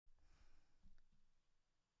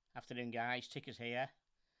Afternoon, guys. Tickers here.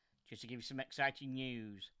 Just to give you some exciting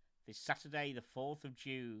news. This Saturday, the 4th of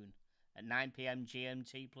June, at 9 p.m.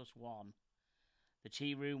 GMT +1, the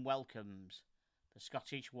Tea Room welcomes the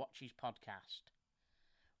Scottish Watches podcast.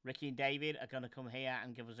 Ricky and David are going to come here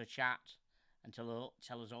and give us a chat and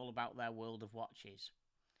tell us all about their world of watches.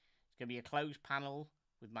 It's going to be a closed panel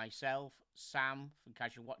with myself, Sam from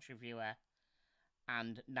Casual Watch Reviewer,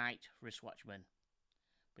 and Knight Wristwatchman.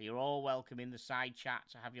 But you're all welcome in the side chat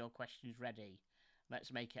to have your questions ready.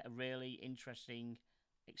 Let's make it a really interesting,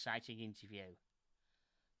 exciting interview.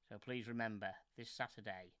 So please remember, this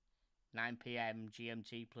Saturday, 9 p.m.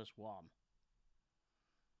 GMT +1.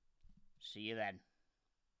 See you then.